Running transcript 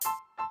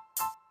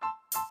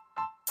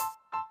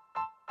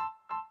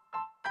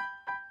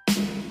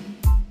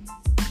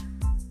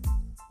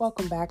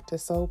Welcome back to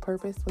Soul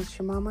Purpose with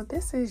your mama.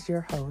 This is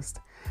your host,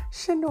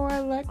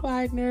 Shanora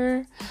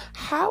Leckleidner.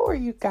 How are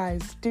you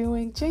guys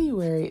doing?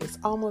 January is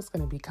almost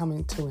going to be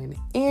coming to an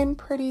end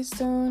pretty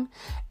soon,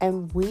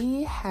 and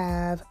we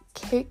have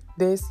kicked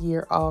this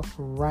year off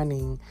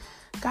running.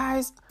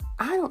 Guys,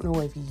 I don't know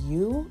if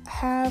you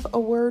have a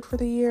word for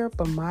the year,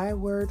 but my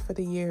word for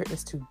the year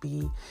is to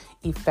be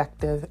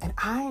effective. And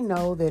I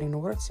know that in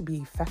order to be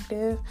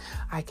effective,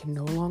 I can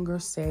no longer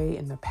stay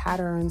in the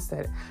patterns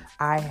that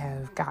I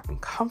have gotten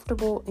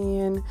comfortable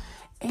in.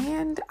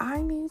 And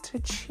I need to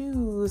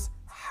choose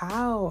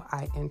how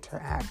I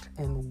interact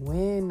and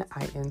when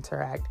I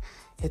interact.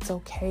 It's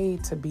okay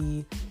to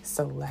be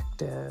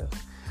selective.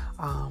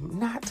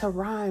 Not to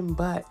rhyme,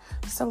 but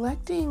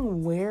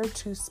selecting where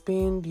to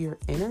spend your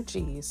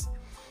energies,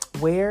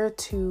 where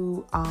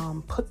to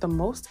put the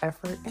most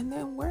effort, and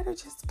then where to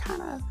just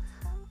kind of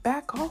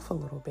back off a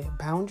little bit.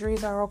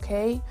 Boundaries are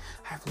okay.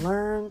 I've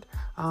learned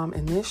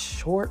in this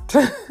short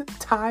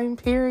time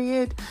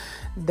period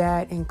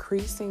that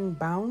increasing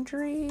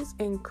boundaries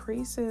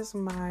increases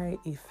my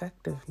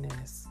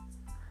effectiveness.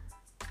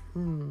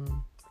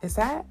 Is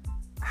that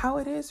how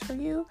it is for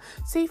you?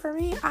 See, for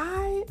me,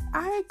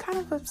 I kind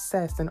of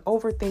obsess and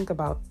overthink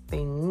about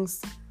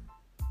things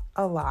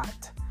a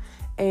lot,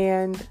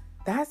 and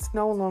that's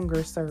no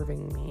longer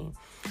serving me.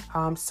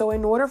 So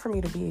in order for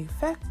me to be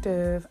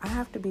effective, I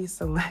have to be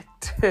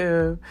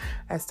selective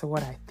as to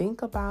what I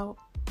think about,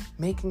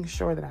 making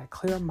sure that I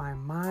clear my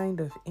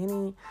mind of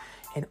any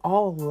and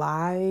all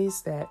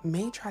lies that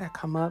may try to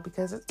come up,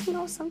 because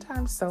it's,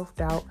 sometimes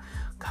self-doubt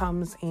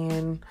comes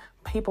in.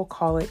 People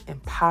call it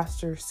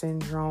imposter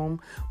syndrome,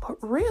 but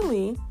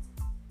really,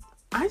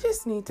 I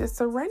just need to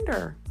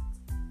surrender.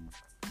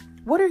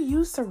 What are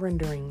you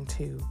surrendering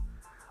to?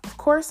 Of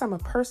course, I'm a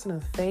person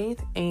of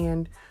faith,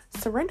 and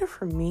surrender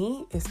for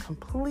me is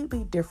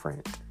completely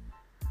different.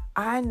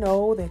 I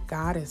know that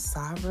God is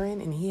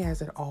sovereign and He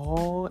has it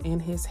all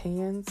in His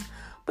hands.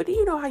 But do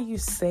you know how you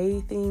say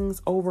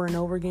things over and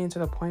over again to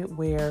the point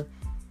where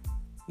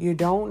you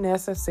don't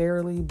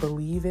necessarily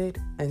believe it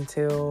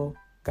until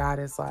God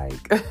is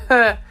like,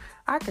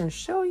 I can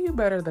show you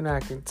better than I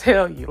can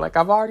tell you. Like,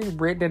 I've already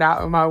written it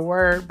out in my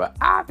word, but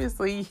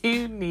obviously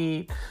you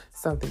need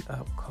something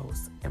up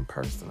close and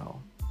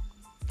personal.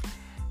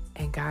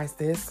 And guys,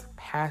 this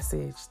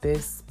passage,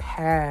 this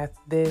path,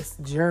 this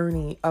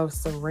journey of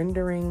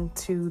surrendering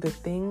to the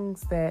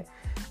things that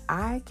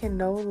I can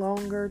no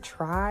longer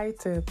try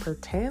to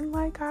pretend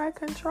like I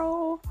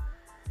control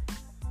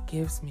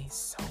gives me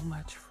so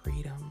much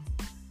freedom.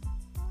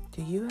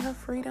 Do you have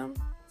freedom?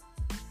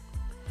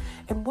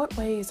 In what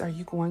ways are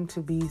you going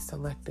to be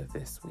selective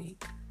this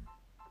week?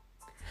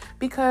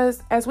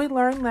 Because as we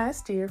learned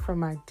last year from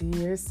my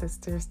dear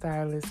sister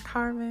stylist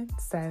Carmen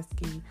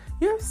Sasky,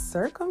 your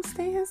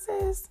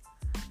circumstances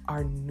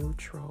are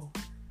neutral.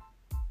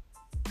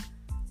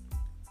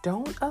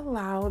 Don't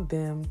allow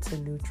them to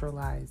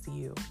neutralize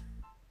you.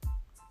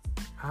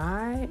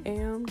 I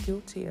am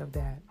guilty of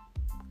that.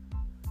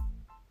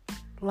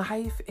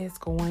 Life is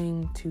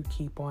going to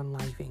keep on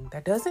lifing.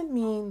 That doesn't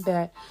mean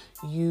that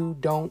you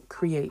don't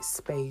create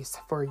space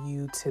for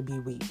you to be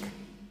weak.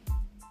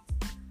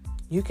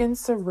 You can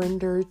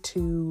surrender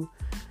to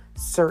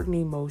certain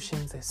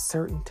emotions at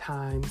certain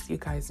times. You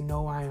guys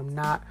know I am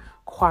not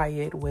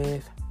quiet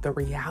with the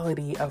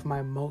reality of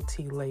my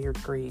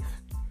multi-layered grief.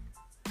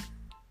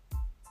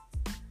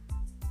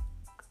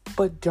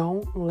 But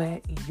don't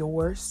let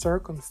your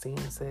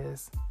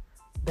circumstances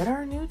that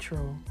are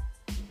neutral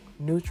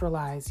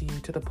neutralize you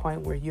to the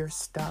point where you're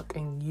stuck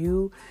and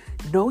you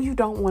know you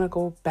don't want to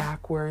go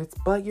backwards,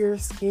 but you're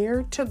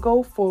scared to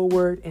go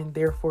forward, and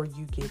therefore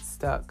you get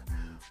stuck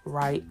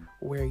right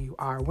where you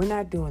are. We're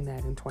not doing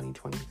that in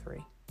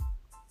 2023.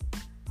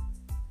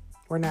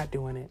 We're not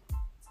doing it.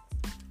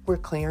 We're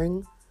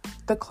clearing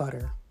the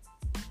clutter.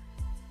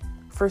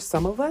 For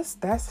some of us,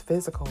 that's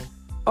physical.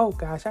 Oh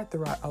gosh, I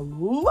threw out a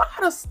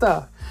lot of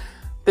stuff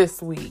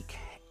this week.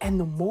 And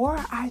the more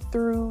I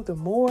threw, the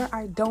more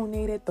I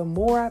donated, the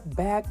more I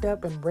bagged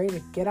up and ready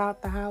to get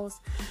out the house,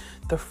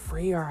 the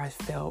freer I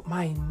felt.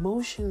 My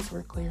emotions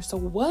were clear. So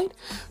what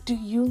do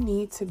you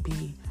need to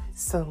be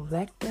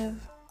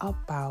selective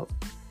about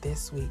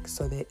this week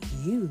so that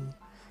you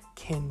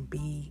can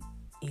be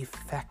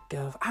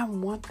effective? I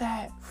want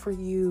that for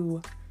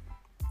you.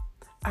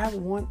 I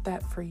want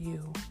that for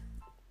you.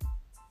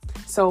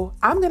 So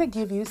I'm going to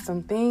give you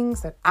some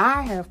things that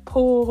I have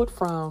pulled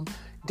from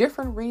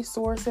different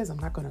resources. I'm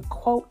not going to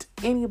quote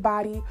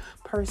anybody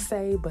per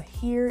se, but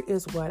here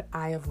is what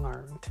I have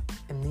learned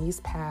in these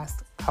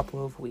past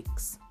couple of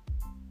weeks.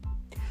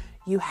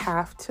 You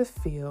have to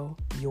fill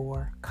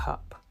your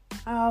cup.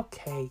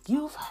 Okay,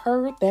 you've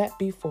heard that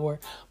before,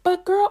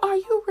 but girl, are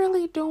you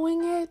really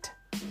doing it?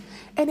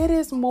 And it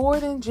is more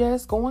than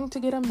just going to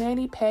get a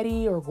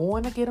mani-pedi or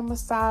going to get a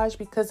massage,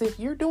 because if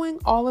you're doing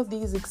all of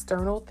these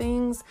external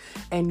things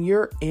and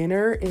your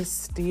inner is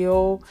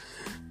still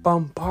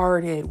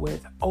bombarded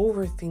with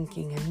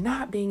overthinking and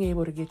not being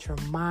able to get your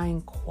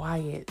mind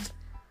quiet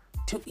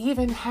to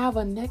even have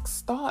a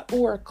next thought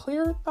or a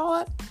clear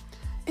thought,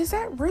 Is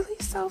that really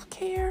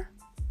self-care?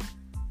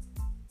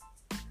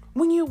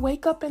 When you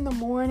wake up in the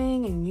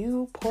morning and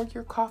you pour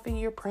your coffee,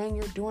 you're praying,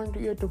 you're doing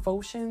your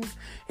devotions,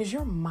 is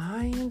your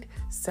mind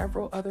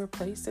several other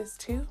places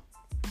too?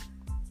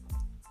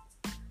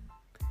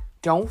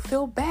 Don't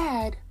feel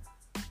bad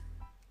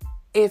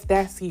if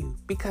that's you,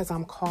 because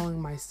I'm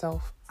calling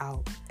myself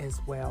out as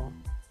well.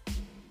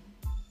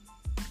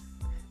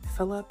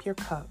 Fill up your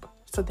cup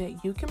so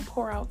that you can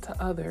pour out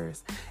to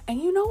others.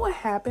 And you know what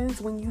happens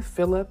when you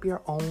fill up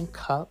your own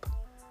cup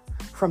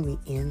from the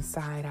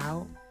inside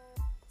out?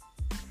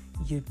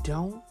 You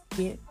don't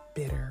get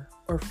bitter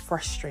or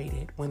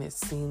frustrated when it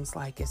seems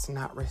like it's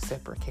not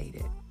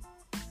reciprocated.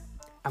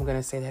 I'm going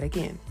to say that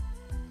again.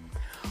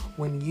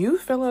 When you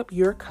fill up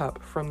your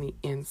cup from the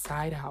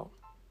inside out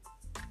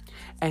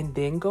and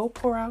then go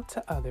pour out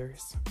to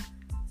others,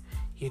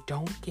 you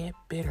don't get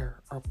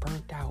bitter or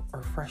burnt out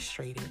or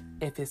frustrated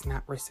if it's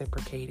not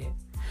reciprocated.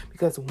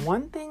 Because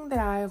one thing that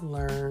I've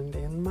learned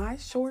in my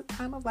short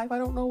time of life, I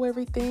don't know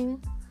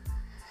everything,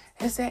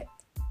 is that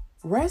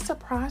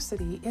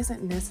reciprocity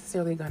isn't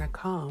necessarily going to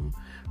come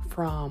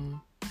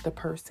from the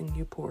person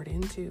you poured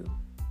into.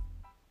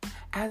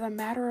 As a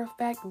matter of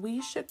fact,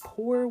 we should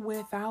pour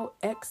without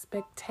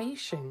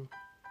expectation.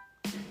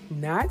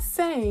 Not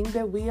saying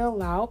that we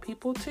allow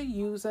people to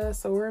use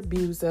us or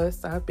abuse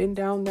us. I've been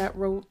down that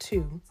road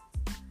too.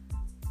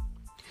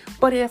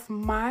 But if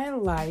my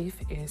life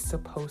is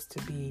supposed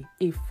to be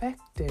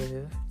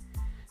effective,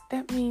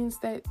 that means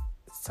that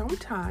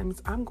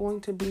sometimes I'm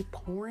going to be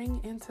pouring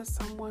into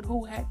someone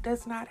who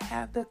does not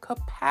have the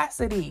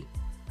capacity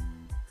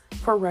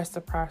for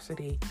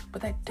reciprocity.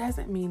 But that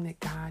doesn't mean that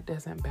God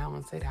doesn't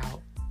balance it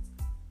out.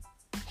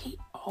 He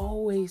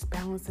always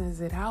balances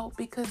it out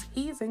because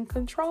he's in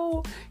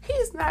control.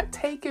 He's not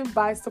taken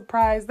by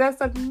surprise.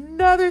 That's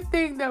another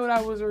thing that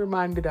I was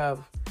reminded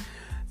of.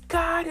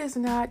 God is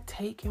not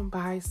taken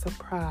by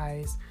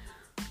surprise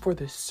for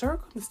the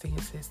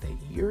circumstances that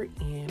you're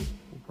in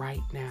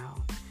right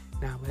now.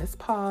 Now let's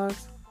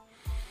pause,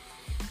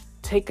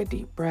 take a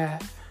deep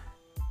breath,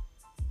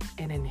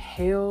 and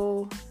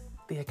inhale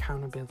the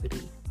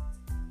accountability.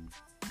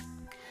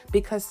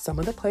 Because some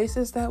of the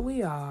places that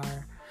we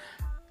are,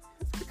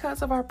 it's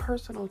because of our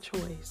personal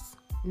choice,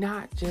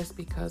 not just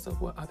because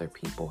of what other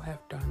people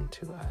have done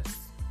to us.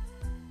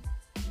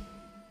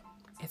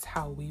 It's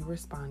how we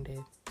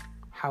responded,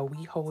 how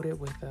we hold it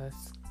with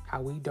us,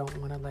 how we don't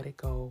want to let it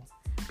go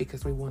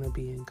because we want to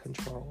be in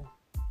control.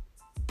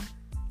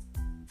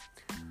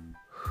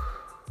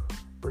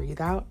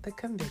 Breathe out the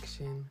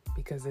conviction,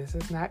 because this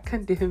is not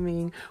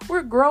condemning.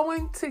 We're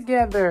growing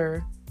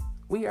together.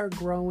 We are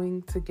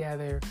growing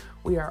together.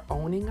 We are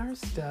owning our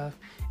stuff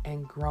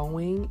and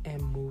growing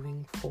and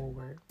moving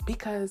forward,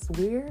 because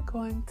we're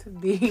going to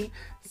be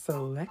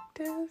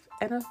selective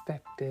and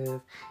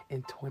effective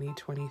in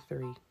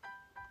 2023.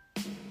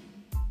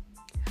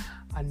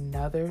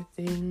 Another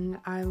thing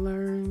I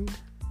learned,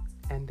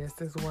 and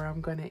this is where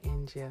I'm going to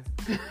end you.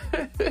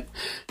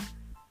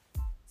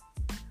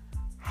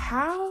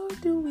 How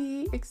do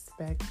we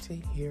expect to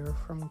hear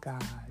from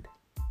God?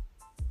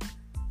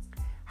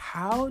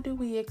 How do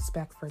we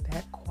expect for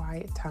that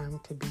quiet time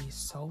to be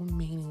so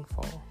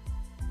meaningful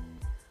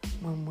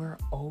when we're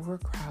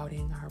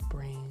overcrowding our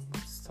brain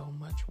with so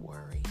much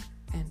worry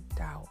and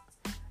doubt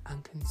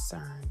and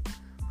concern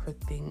for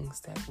things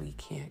that we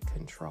can't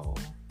control?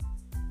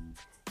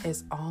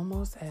 It's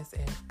almost as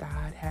if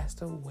God has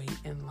to wait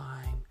in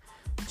line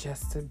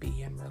just to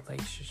be in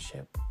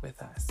relationship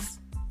with us.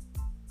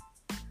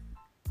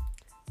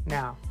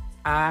 Now,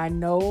 I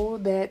know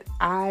that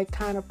I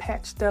kind of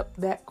patched up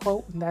that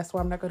quote, and that's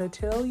why I'm not going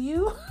to tell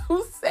you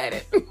who said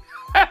it.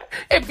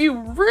 If you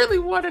really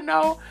want to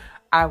know,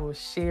 I will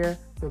share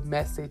the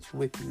message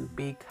with you,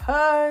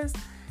 because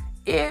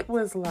it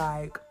was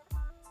like,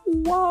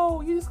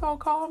 whoa, you just going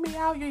to call me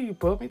out? You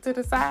put me to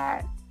the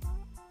side?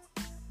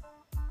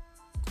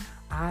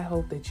 I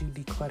hope that you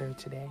declutter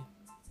today,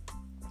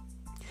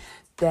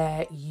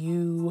 that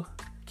you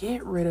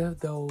get rid of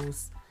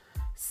those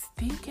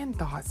stinking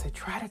thoughts that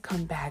try to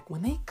come back.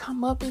 When they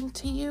come up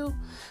into you,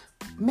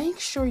 make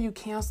sure you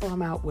cancel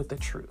them out with the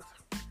truth.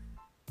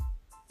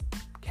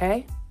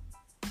 Okay?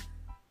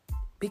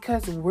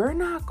 Because we're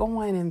not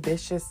going in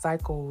vicious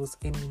cycles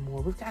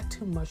anymore. We've got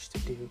too much to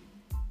do.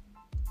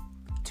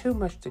 Too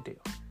much to do.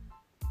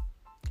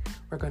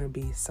 We're going to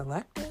be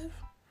selective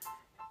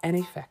and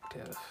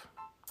effective.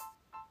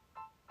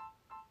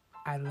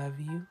 I love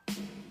you,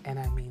 and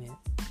I mean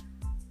it.